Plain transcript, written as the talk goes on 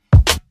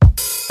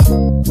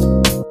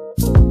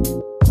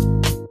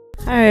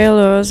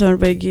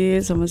selamat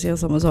pagi, selamat siang,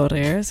 selamat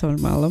sore, selamat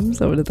malam.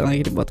 Selamat datang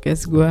lagi di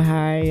podcast gue.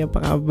 Hai,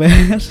 apa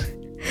kabar?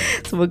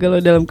 Semoga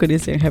lo dalam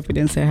kondisi yang happy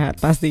dan sehat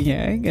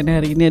pastinya. Karena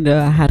hari ini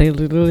adalah hari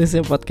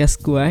rilisnya podcast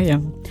gue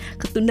yang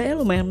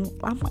ketundanya lumayan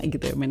lama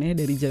gitu ya, mainnya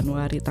dari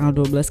Januari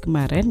tanggal 12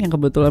 kemarin, yang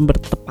kebetulan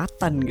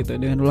bertepatan gitu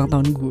dengan ulang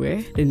tahun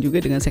gue dan juga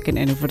dengan second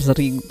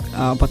anniversary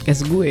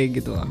podcast gue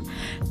gitu loh.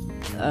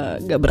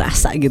 Gak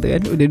berasa gitu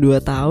kan, udah 2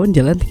 tahun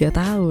jalan 3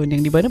 tahun,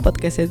 yang dimana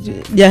podcastnya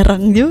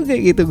jarang juga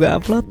gitu gue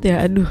upload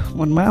ya. Aduh,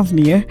 mohon maaf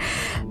nih ya,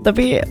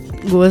 tapi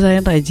gue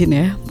usahain rajin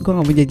ya. Gue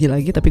gak mau janji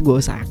lagi, tapi gue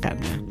usahakan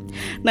ya.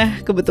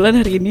 Nah, kebetulan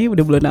hari ini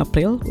udah bulan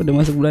April, udah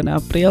masuk bulan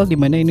April,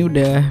 dimana ini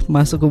udah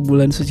masuk ke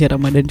bulan suci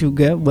Ramadan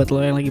juga. Buat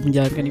lo yang lagi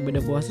menjalankan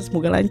ibadah puasa,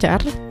 semoga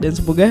lancar dan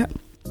semoga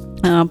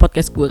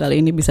podcast gue kali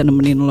ini bisa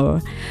nemenin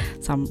lo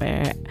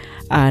sampai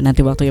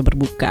nanti waktunya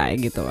berbuka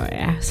gitu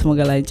ya.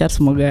 Semoga lancar,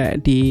 semoga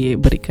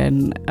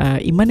diberikan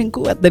iman yang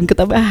kuat dan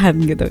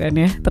ketabahan gitu kan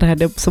ya,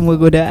 terhadap semua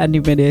godaan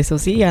di media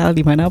sosial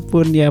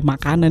dimanapun ya,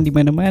 makanan di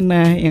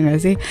mana-mana ya nggak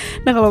sih.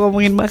 Nah, kalau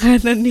ngomongin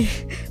makanan nih,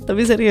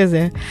 tapi serius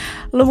ya,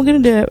 lo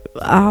mungkin udah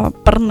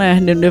pernah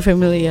dan udah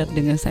familiar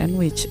dengan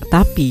sandwich.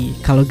 Tapi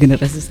kalau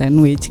generasi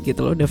sandwich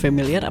gitu, lo udah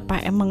familiar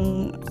apa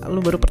emang lo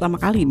baru pertama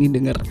kali nih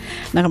denger?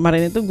 Nah,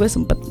 kemarin itu gue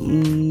sempet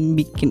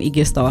bikin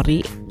IG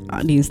story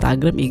di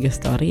Instagram, IG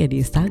story ya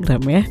di Instagram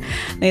ya.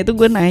 Nah, itu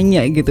gue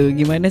nanya gitu,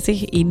 gimana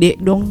sih ide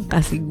dong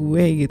kasih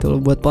gue gitu loh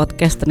buat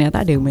podcast.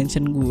 Ternyata ada yang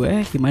mention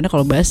gue, gimana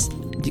kalau bahas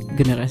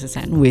generasi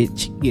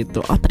sandwich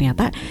gitu. Oh,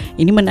 ternyata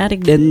ini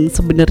menarik, dan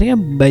sebenarnya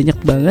banyak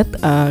banget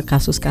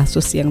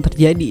kasus-kasus yang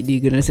terjadi di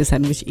generasi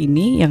sandwich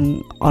ini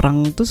yang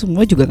orang tuh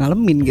semua juga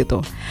ngalamin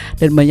gitu.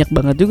 Dan banyak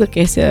banget juga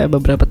case-nya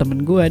beberapa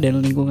temen gue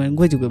dan lingkungan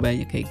gue juga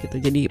banyak kayak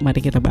gitu. Jadi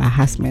mari kita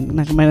bahas, men.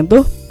 Nah, kemarin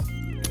tuh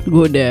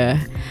gue udah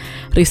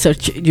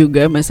research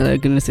juga masalah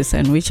generasi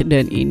sandwich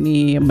dan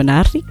ini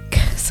menarik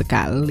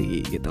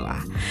sekali gitu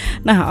lah.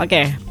 Nah,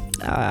 oke.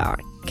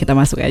 Kita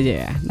masuk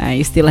aja ya. Nah,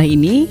 istilah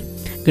ini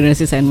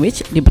generasi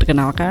sandwich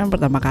diperkenalkan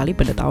pertama kali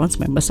pada tahun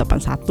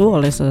 1981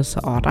 oleh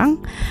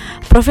seseorang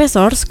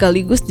profesor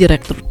sekaligus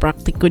direktur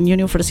praktikum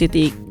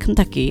University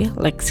Kentucky,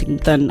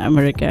 Lexington,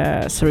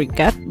 Amerika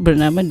Serikat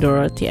bernama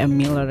Dorothy M.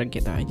 Miller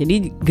gitu.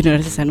 Jadi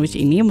generasi sandwich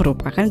ini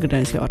merupakan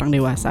generasi orang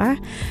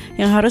dewasa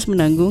yang harus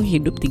menanggung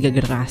hidup 3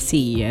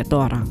 generasi, yaitu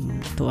orang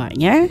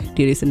tuanya,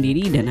 diri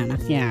sendiri, dan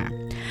anaknya.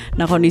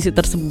 Nah, kondisi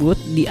tersebut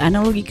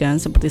dianalogikan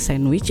seperti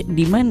sandwich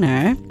di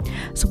mana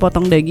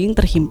sepotong daging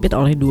terhimpit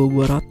oleh 2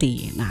 buah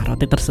roti. Nah,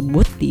 roti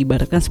tersebut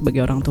diibaratkan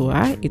sebagai orang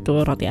tua,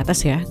 itu roti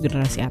atas ya,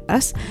 generasi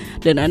atas,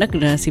 dan anak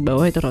generasi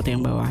bawah, itu roti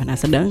yang bawah. Nah,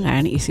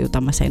 sedangkan isi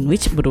utama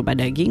sandwich berupa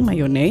daging,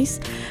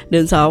 mayones,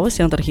 dan saus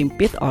yang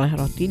terhimpit oleh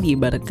roti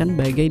diibaratkan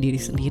bagai diri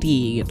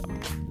sendiri gitu.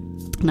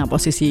 Nah,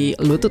 posisi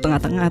lu tuh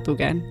tengah-tengah tuh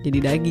kan,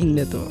 jadi daging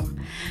dah tuh.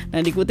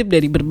 Nah, dikutip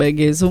dari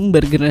berbagai sumber,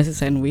 generasi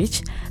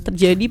sandwich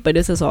terjadi pada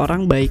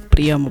seseorang baik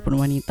pria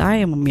maupun wanita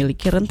yang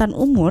memiliki rentan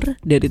umur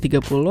dari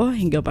 30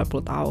 hingga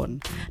 40 tahun.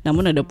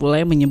 Namun ada pula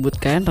yang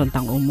menyebutkan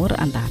rentang umur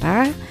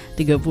antara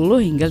 30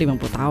 hingga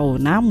 50 tahun.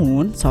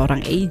 Namun,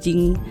 seorang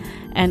aging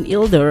and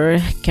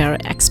elder care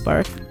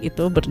expert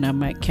itu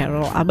bernama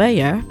Carol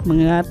Abaya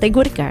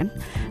mengategorikan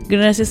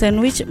generasi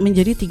sandwich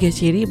menjadi 3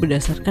 ciri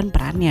berdasarkan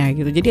perannya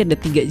gitu. Jadi ada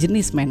 3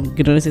 jenis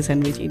generasi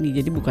sandwich ini.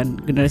 Jadi bukan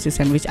generasi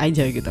sandwich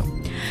aja gitu.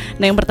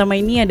 Nah, yang pertama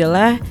ini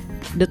adalah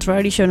the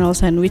traditional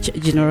sandwich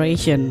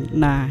generation.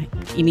 Nah,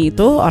 ini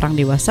itu orang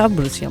dewasa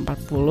berusia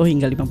 40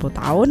 hingga 50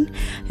 tahun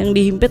yang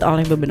dihimpit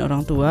oleh beban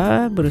orang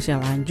tua berusia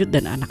lanjut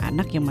dan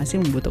anak-anak yang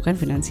masih membutuhkan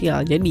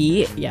finansial.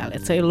 Jadi ya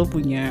let's say lu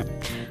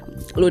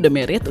udah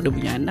married, udah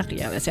punya anak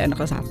ya, let's say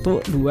anak kelas 1,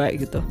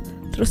 2 gitu.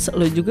 Terus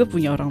lo juga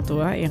punya orang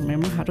tua yang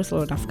memang harus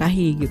lo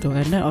nafkahi gitu,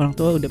 karena orang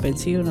tua udah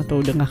pensiun atau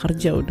udah gak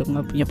kerja, udah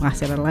gak punya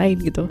penghasilan lain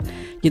gitu.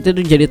 Jadi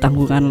itu jadi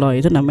tanggungan lo,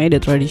 itu namanya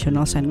the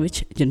traditional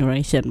sandwich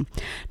generation.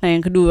 Nah,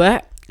 yang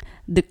kedua,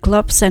 the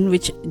club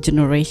sandwich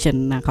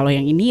generation. Nah, kalau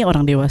yang ini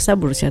orang dewasa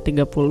berusia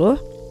 30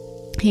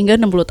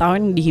 hingga 60 tahun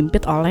yang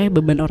dihimpit oleh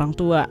beban orang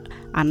tua,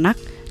 anak,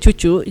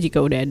 cucu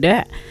jika udah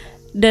ada,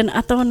 dan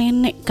atau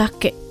nenek,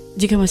 kakek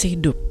jika masih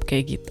hidup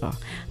kayak gitu.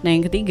 Nah,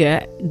 yang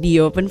ketiga,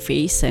 the open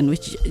face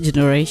sandwich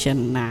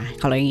generation. Nah,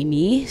 kalau yang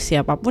ini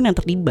siapapun yang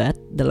terlibat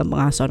dalam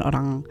pengasuhan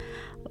orang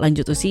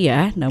lanjut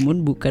usia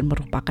namun bukan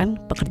merupakan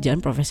pekerjaan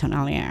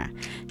profesionalnya.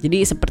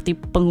 Jadi seperti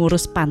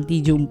pengurus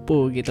panti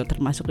jompo gitu,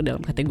 termasuk ke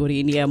dalam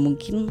kategori ini ya.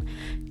 Mungkin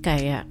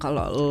kayak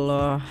kalau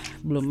lo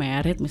belum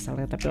married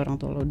misalnya, tapi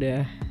orang tua lo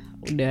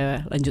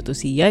udah lanjut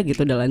usia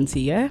gitu, udah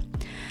lansia,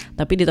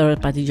 tapi ditaruh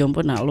panti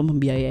jompo, nah lo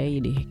membiayai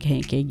deh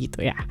kayak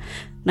gitu ya.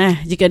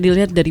 Nah, jika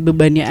dilihat dari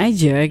bebannya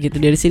aja gitu,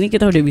 dari sini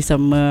kita udah bisa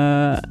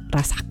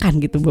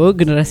merasakan gitu bahwa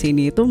generasi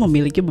ini itu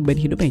memiliki beban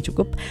hidup yang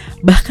cukup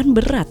bahkan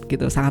berat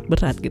gitu, sangat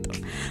berat gitu.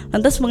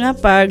 Lantas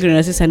mengapa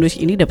generasi sandwich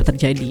ini dapat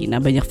terjadi?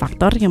 Nah, banyak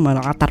faktor yang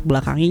melatar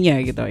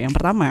belakanginya gitu. Yang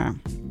pertama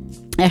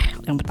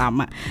Yang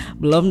pertama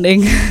belum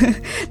deng.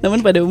 Namun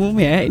pada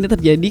umumnya ini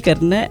terjadi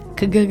karena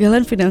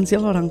kegagalan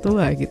finansial orang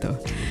tua gitu.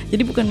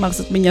 Jadi bukan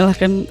maksud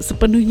menyalahkan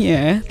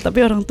sepenuhnya,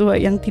 tapi orang tua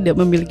yang tidak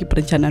memiliki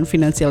perencanaan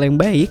finansial yang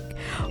baik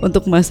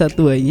untuk masa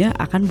tuanya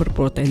akan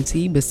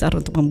berpotensi besar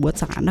untuk membuat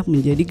sang anak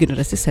menjadi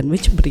generasi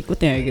sandwich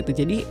berikutnya gitu.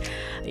 Jadi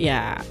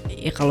ya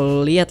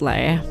kalau lihat lah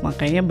ya,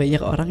 makanya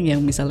banyak orang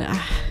yang misalnya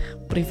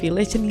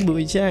privilege nih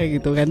bocah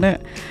gitu karena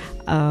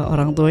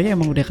orang tuanya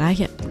emang udah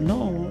kaya.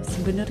 No,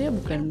 sebenarnya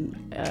bukan,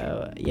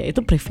 ya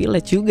itu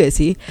privilege juga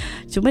sih.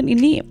 Cuman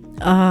ini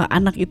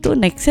anak itu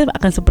nextnya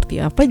akan seperti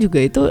apa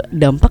juga itu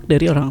dampak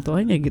dari orang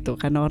tuanya gitu.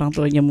 Karena orang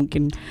tuanya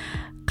mungkin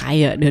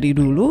kaya dari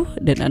dulu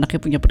dan anaknya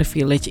punya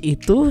privilege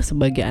itu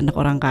sebagai anak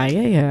orang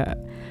kaya, ya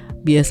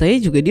biasanya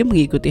juga dia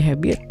mengikuti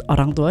habit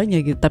orang tuanya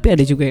gitu. Tapi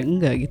ada juga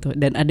yang enggak gitu.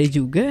 Dan ada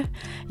juga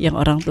yang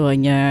orang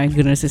tuanya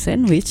generasi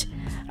sandwich,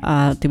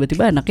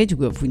 tiba-tiba anaknya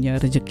juga punya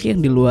rezeki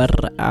yang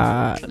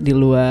di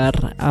luar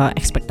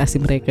ekspektasi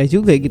mereka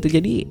juga gitu.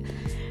 Jadi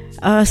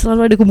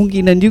selalu ada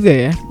kemungkinan juga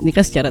ya. Ini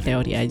kan secara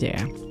teori aja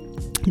ya.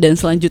 Dan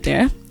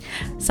selanjutnya,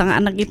 sang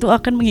anak itu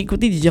akan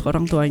mengikuti jejak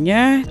orang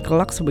tuanya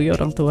kelak sebagai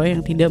orang tua yang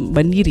tidak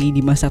mandiri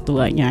di masa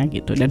tuanya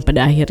gitu. Dan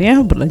pada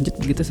akhirnya berlanjut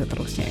begitu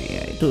seterusnya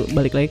ya. Itu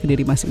balik lagi ke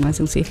diri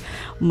masing-masing sih.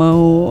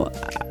 Mau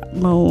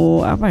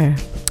apa ya?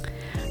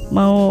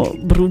 Mau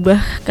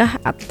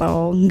berubahkah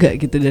atau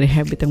enggak gitu dari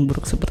habit yang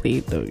buruk seperti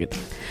itu gitu.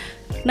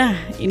 Nah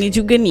ini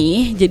juga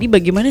nih, jadi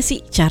bagaimana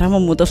sih cara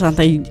memutus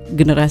rantai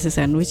generasi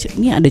sandwich?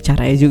 Ini ada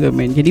caranya juga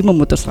men. Jadi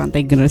memutus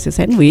rantai generasi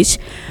sandwich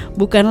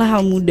bukanlah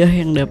hal mudah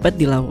yang dapat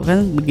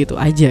dilakukan begitu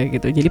aja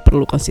gitu. Jadi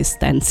perlu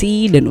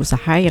konsistensi dan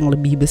usaha yang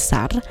lebih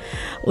besar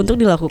untuk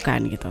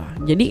dilakukan gitu.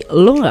 Jadi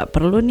lo gak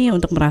perlu nih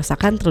untuk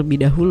merasakan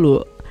terlebih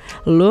dahulu.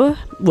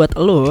 Buat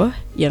lo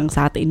yang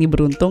saat ini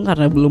beruntung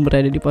karena belum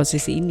berada di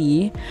posisi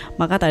ini,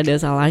 maka tak ada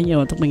salahnya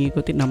untuk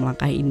mengikuti 6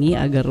 langkah ini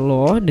agar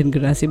lo dan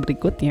generasi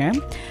berikutnya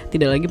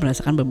tidak lagi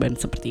merasakan beban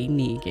seperti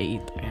ini kayak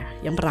gitu ya.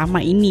 Yang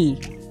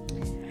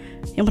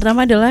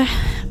pertama adalah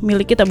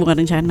miliki tabungan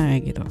rencana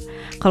gitu.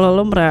 Kalau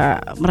lo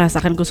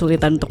merasakan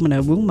kesulitan untuk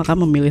menabung, maka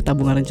memilih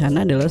tabungan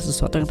rencana adalah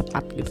sesuatu yang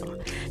tepat gitu.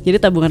 Jadi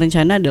tabungan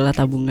rencana adalah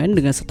tabungan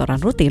dengan setoran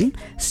rutin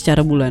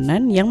secara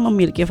bulanan yang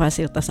memiliki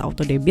fasilitas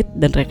auto debit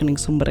dan rekening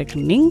sumber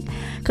rekening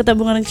ke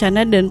tabungan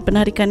rencana, dan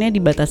penarikannya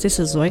dibatasi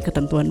sesuai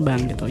ketentuan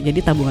bank gitu.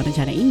 Jadi tabungan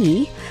rencana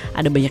ini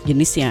ada banyak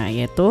jenisnya,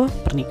 yaitu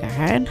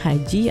pernikahan,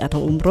 haji atau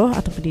umroh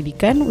atau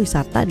pendidikan,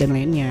 wisata dan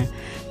lainnya.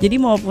 Jadi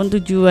maupun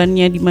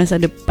tujuannya di masa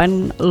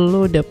depan,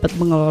 lo dapat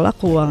mengelola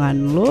keuangan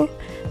lo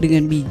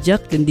dengan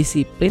bijak dan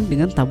disiplin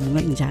dengan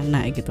tabungan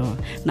rencana gitu.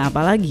 Nah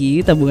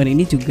apalagi tabungan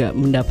ini juga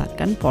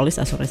mendapatkan polis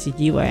asuransi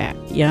jiwa ya,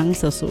 yang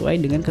sesuai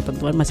dengan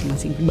ketentuan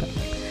masing-masing bank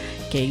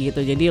kayak gitu.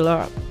 Jadi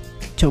lo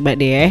coba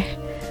deh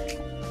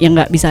yang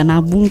nggak bisa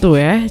nabung tuh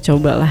ya,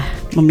 cobalah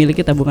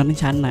memiliki tabungan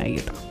rencana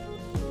gitu.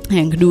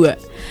 Yang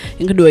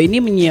kedua ini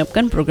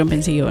menyiapkan program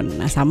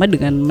pensiun. Nah sama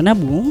dengan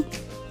menabung,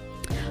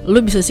 lo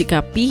bisa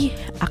sikapi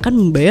akan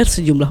membayar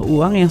sejumlah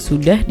uang yang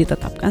sudah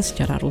ditetapkan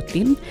secara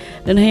rutin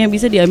dan hanya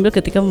bisa diambil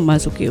ketika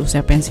memasuki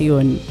usia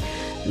pensiun.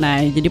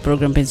 Nah, jadi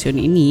program pensiun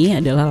ini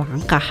adalah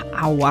langkah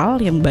awal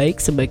yang baik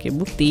sebagai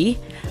bukti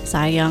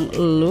sayang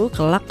lo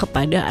kelak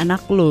kepada anak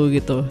lo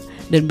gitu,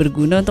 dan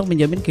berguna untuk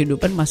menjamin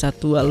kehidupan masa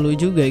tua lo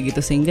juga gitu,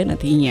 sehingga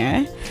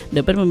nantinya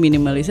dapat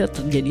meminimalisir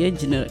terjadinya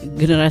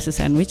generasi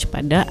sandwich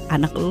pada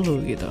anak lo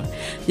gitu.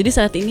 Jadi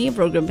saat ini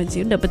program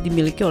pensiun dapat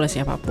dimiliki oleh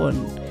siapapun.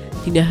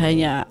 Tidak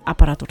hanya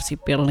aparatur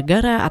sipil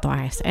negara atau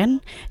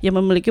ASN yang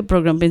memiliki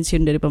program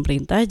pensiun dari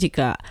pemerintah.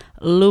 Jika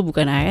lu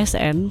bukan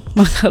ASN,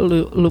 maka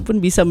lu pun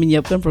bisa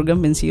menyiapkan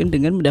program pensiun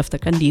dengan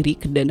mendaftarkan diri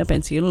ke Dana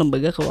Pensiun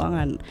Lembaga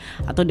Keuangan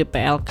atau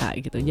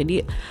DPLK gitu.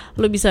 Jadi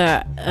lu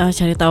bisa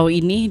cari tahu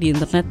ini di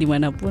internet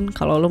dimanapun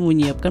kalau lu mau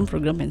menyiapkan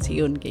program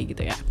pensiun kayak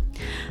gitu ya.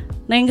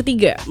 Nah yang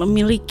ketiga,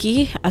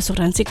 memiliki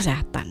asuransi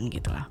kesehatan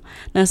gitu lah.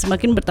 Nah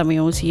semakin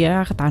bertambahnya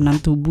usia, ketahanan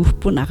tubuh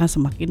pun akan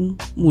semakin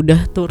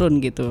mudah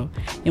turun gitu,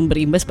 yang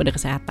berimbas pada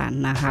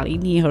kesehatan. Nah hal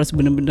ini harus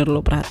benar-benar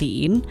lo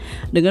perhatiin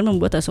dengan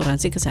membuat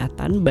asuransi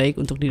kesehatan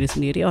baik untuk diri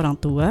sendiri, orang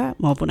tua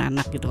maupun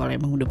anak gitu kalau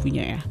emang udah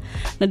punya ya.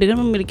 Nah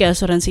dengan memiliki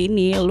asuransi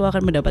ini, lo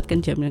akan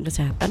mendapatkan jaminan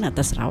kesehatan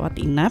atas rawat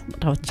inap,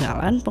 rawat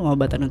jalan,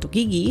 pengobatan untuk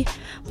gigi,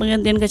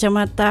 penggantian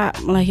kacamata,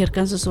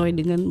 melahirkan sesuai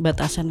dengan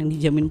batasan yang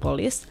dijamin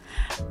polis.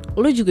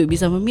 Lo juga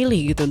bisa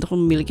memilih gitu untuk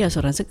memiliki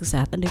asuransi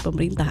kesehatan dari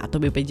pemerintah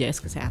atau BPJS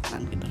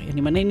kesehatan gitu. Yang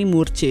dimana ini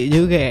murce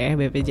juga ya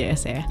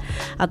BPJS ya.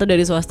 Atau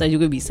dari swasta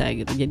juga bisa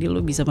gitu. Jadi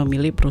lo bisa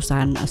memilih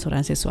perusahaan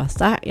asuransi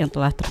swasta yang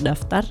telah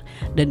terdaftar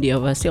dan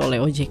diawasi oleh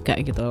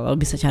OJK gitu. Lo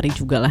bisa cari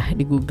juga lah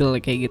di Google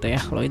kayak gitu ya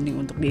kalau ini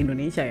untuk di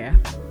Indonesia ya.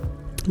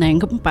 Nah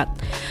yang keempat,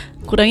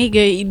 kurangi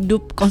gaya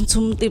hidup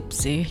konsumtif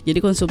sih.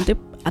 Jadi konsumtif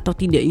atau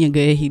tidaknya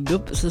gaya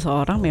hidup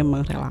seseorang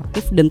memang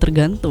relatif dan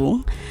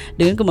tergantung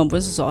dengan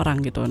kemampuan seseorang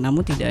gitu.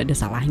 Namun tidak ada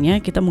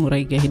salahnya kita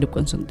mengurangi gaya hidup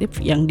konsumtif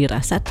yang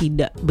dirasa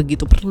tidak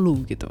begitu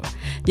perlu gitu.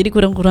 Jadi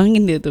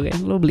kurang-kurangin dia tuh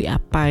kan, lo beli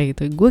apa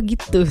gitu. Gue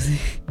gitu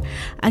sih,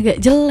 agak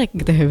jelek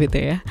gitu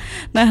habitnya ya.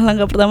 Nah,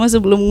 langkah pertama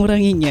sebelum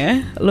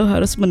menguranginya, lo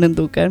harus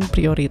menentukan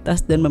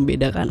prioritas dan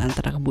membedakan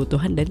antara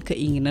kebutuhan dan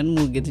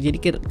keinginanmu gitu. Jadi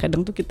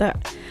kadang tuh kita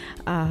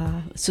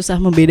susah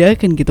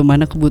membedakan gitu,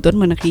 mana kebutuhan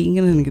mana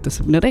keinginan gitu.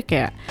 Sebenarnya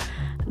kayak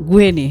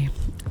gue nih,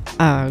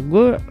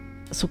 gue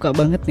suka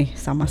banget nih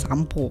sama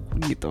sampo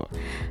gitu.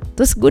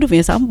 Terus gue udah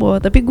punya sampo,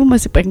 tapi gue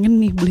masih pengen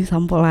nih beli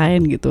sampo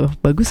lain gitu.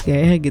 Bagus gak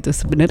ya gitu.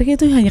 Sebenarnya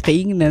itu hanya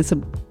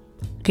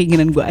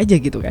keinginan gue aja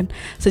gitu kan.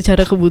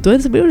 Secara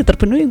kebutuhan sebenarnya udah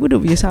terpenuhi, gue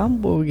udah punya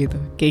sampo gitu.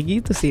 Kayak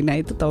gitu sih. Nah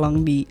itu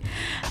tolong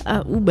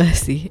diubah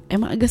sih.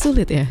 Emang agak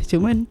sulit ya.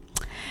 Cuman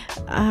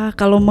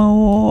kalau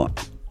mau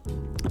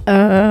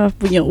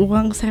punya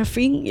uang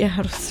saving ya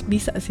harus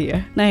bisa sih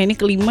ya. Nah ini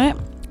kelima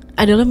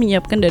adalah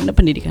menyiapkan dana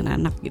pendidikan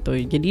anak gitu.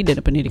 Jadi dana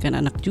pendidikan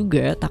anak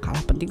juga tak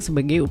kalah penting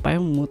sebagai upaya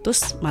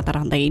memutus mata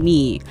rantai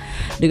ini.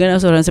 Dengan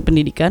asuransi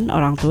pendidikan,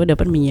 orang tua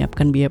dapat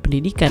menyiapkan biaya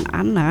pendidikan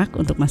anak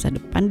untuk masa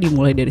depan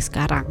dimulai dari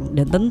sekarang.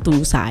 Dan tentu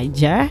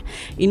saja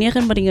ini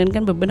akan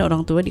meringankan beban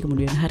orang tua di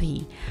kemudian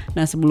hari.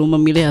 Nah sebelum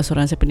memilih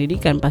asuransi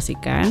pendidikan,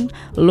 pastikan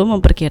lo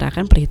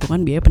memperkirakan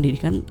perhitungan biaya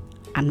pendidikan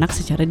anak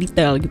secara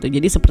detail gitu.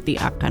 Jadi seperti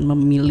akan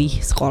memilih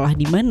sekolah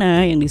di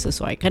mana yang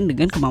disesuaikan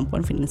dengan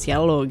kemampuan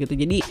finansial lo gitu.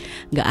 Jadi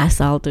nggak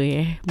asal tuh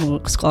ya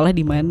mau sekolah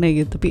di mana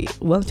gitu, tapi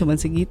uang cuma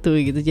segitu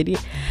gitu. Jadi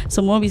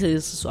semua bisa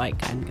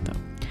disesuaikan gitu.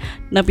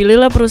 Nah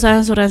pilihlah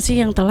perusahaan asuransi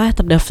yang telah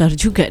terdaftar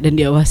juga dan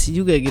diawasi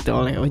juga gitu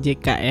oleh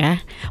OJK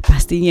ya.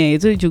 Pastinya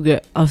itu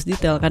juga harus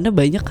detail, karena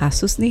banyak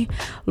kasus nih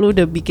lo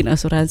udah bikin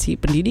asuransi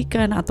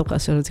pendidikan atau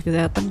asuransi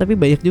kesehatan tapi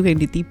banyak juga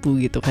yang ditipu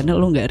gitu, karena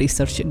lo nggak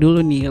research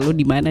dulu nih lo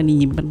di mana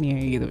nih nyimpennya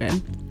gitu kan.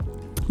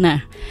 Nah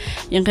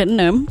yang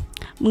keenam,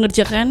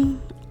 mengajarkan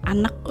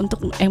anak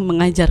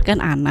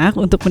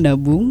untuk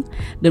menabung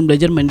dan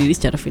belajar mandiri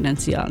secara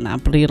finansial.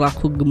 Nah,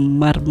 perilaku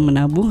gemar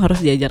menabung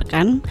harus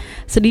diajarkan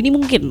sedini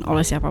mungkin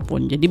oleh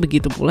siapapun. Jadi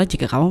begitu pula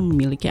jika kamu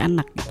memiliki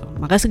anak gitu.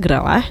 Maka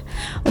segeralah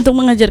untuk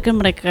mengajarkan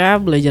mereka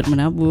belajar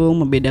menabung,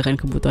 membedakan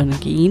kebutuhan dan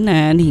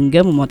keinginan, hingga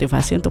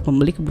memotivasi untuk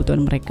membeli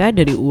kebutuhan mereka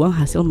dari uang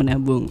hasil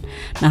menabung.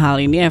 Nah, hal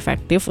ini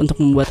efektif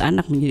untuk membuat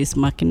anak menjadi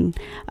semakin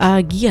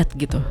giat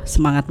gitu,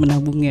 semangat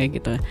menabungnya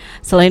gitu.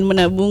 Selain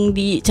menabung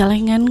di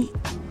celengan,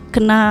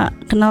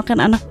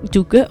 kenalkan anak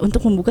juga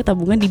untuk membuka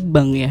tabungan di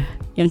bank ya,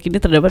 yang kini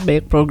terdapat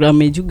banyak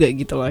programnya juga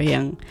gitu loh,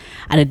 yang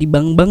ada di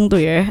bank-bank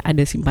tuh ya.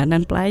 Ada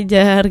simpanan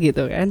pelajar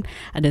gitu kan,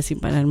 ada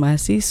simpanan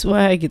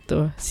mahasiswa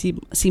gitu,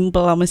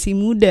 simple sama si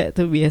muda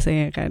tuh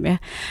biasanya kan ya.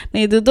 Nah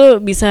itu tuh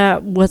bisa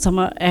buat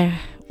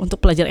untuk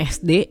pelajar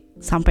SD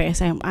sampai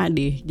SMA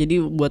deh.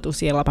 Jadi buat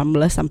usia 18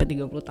 sampai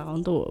 30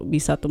 tahun tuh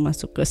bisa tuh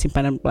masuk ke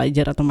simpanan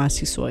pelajar atau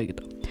mahasiswa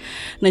gitu.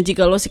 Nah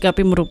jika lo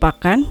sikapi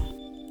merupakan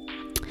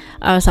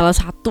salah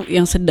satu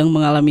yang sedang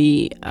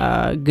mengalami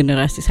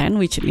generasi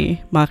sandwich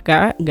nih,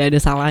 maka gak ada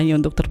salahnya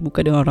untuk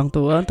terbuka dengan orang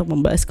tua untuk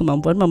membahas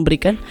kemampuan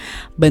memberikan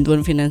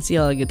bantuan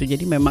finansial gitu.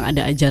 Jadi memang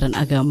ada ajaran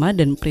agama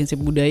dan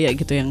prinsip budaya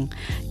gitu yang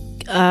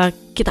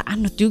kita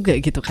anut juga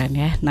gitu kan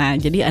ya. Nah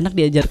jadi anak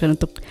diajarkan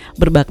untuk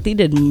berbakti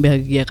dan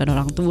membahagiakan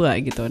orang tua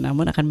gitu.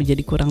 Namun akan menjadi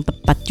kurang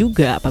tepat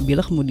juga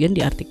apabila kemudian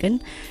diartikan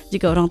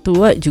jika orang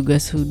tua juga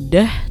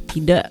sudah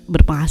tidak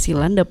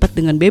berpenghasilan dapat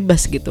dengan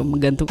bebas gitu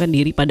menggantungkan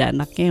diri pada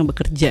anaknya yang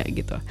bekerja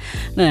gitu.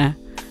 Nah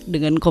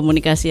dengan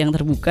komunikasi yang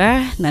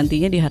terbuka,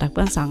 nantinya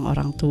diharapkan sang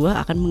orang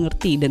tua akan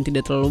mengerti dan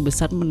tidak terlalu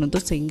besar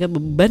menuntut, sehingga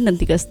beban dan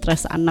tingkat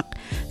stres anak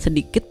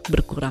sedikit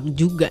berkurang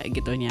juga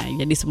gitunya.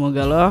 Jadi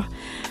semoga lo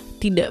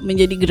tidak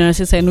menjadi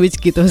generasi sandwich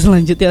gitu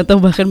selanjutnya, atau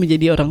bahkan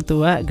menjadi orang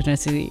tua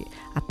generasi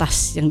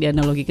atas yang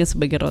dianalogikan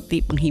sebagai roti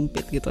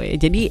penghimpit gitu ya.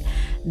 Jadi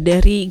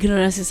dari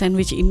generasi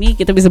sandwich ini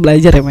kita bisa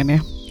belajar ya men ya.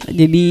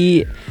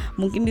 Jadi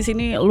mungkin di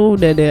sini lo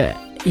udah ada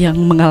yang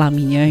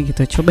mengalaminya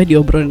gitu, coba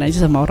diobrolin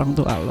aja sama orang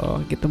tua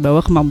lo gitu,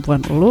 bahwa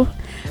kemampuan lo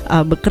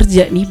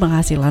bekerja nih,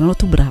 penghasilan lo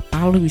tuh berapa,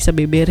 lo bisa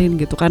beberin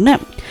gitu. Karena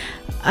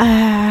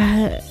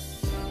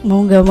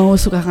mau gak mau,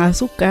 suka gak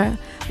suka,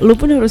 lo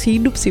pun harus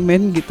hidup sih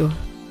men gitu.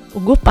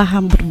 Gue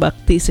paham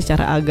berbakti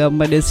secara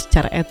agama dan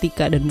secara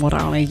etika dan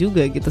moralnya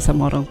juga gitu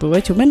sama orang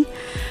tua. Cuman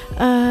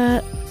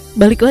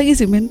balik lagi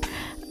sih men,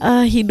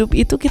 hidup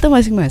itu kita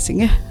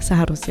masing-masing ya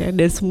seharusnya,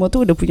 dan semua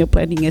tuh udah punya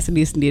planningnya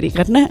sendiri-sendiri,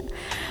 karena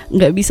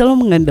nggak bisa lo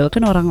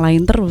mengandalkan orang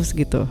lain terus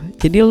gitu.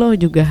 Jadi lo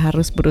juga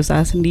harus berusaha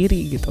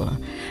sendiri gitu.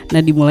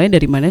 Nah dimulai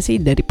dari mana sih?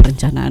 Dari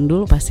perencanaan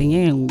dulu pastinya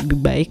yang lebih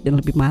baik dan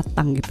lebih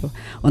matang gitu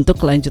untuk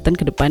kelanjutan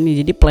ke depannya.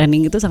 Jadi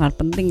planning itu sangat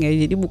penting ya.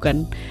 Jadi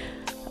bukan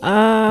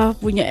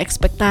punya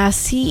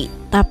ekspektasi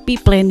tapi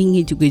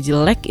planningnya juga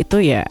jelek,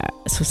 itu ya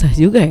susah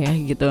juga ya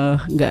gitu.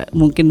 Nggak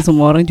mungkin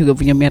semua orang juga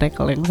punya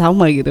miracle yang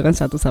sama gitu kan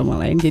satu sama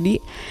lain. Jadi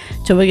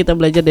coba kita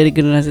belajar dari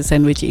generasi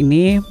sandwich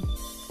ini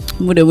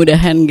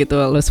mudah-mudahan gitu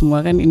lo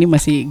semua kan ini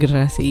masih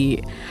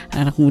generasi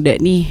anak muda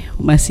nih,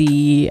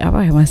 masih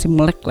masih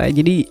melek lah,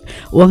 jadi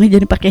uangnya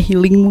jadi pakai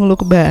healing mulu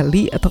ke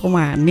Bali atau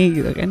kemana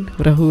gitu kan,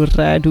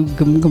 hura-hura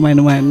dugem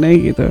kemana-mana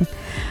gitu.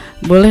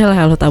 Boleh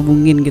lah lo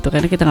tabungin gitu,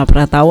 karena kita nggak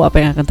pernah tahu apa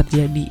yang akan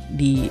terjadi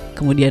di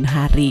kemudian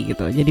hari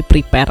gitu. Jadi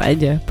prepare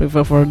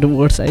for the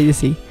worst aja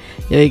sih.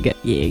 Ya gitu.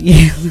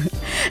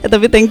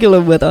 Tapi thank you loh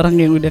buat orang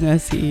yang udah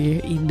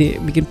ngasih ide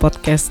bikin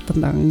podcast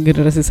tentang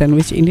generasi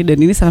sandwich ini, dan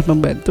ini sangat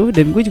membantu,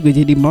 dan gue juga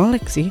jadi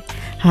melek sih.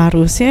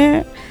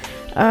 Harusnya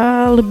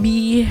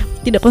lebih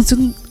tidak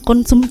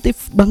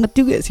konsumtif banget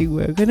juga sih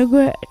gue, karena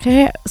gue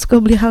kayak suka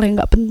beli hal yang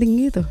nggak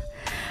penting gitu,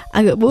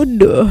 agak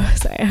bodoh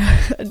saya.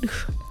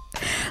 Aduh.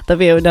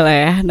 Tapi ya udahlah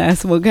ya. Nah,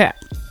 semoga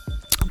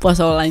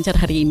puasa lo lancar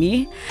hari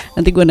ini.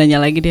 Nanti gue nanya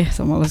lagi deh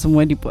sama lo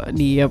semua di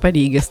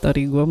IG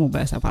story gue mau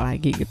bahas apa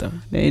lagi gitu.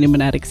 Dan ini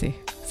menarik sih,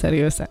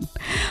 seriusan.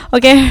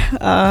 Oke,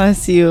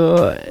 see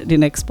you di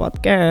next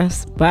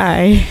podcast.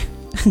 Bye.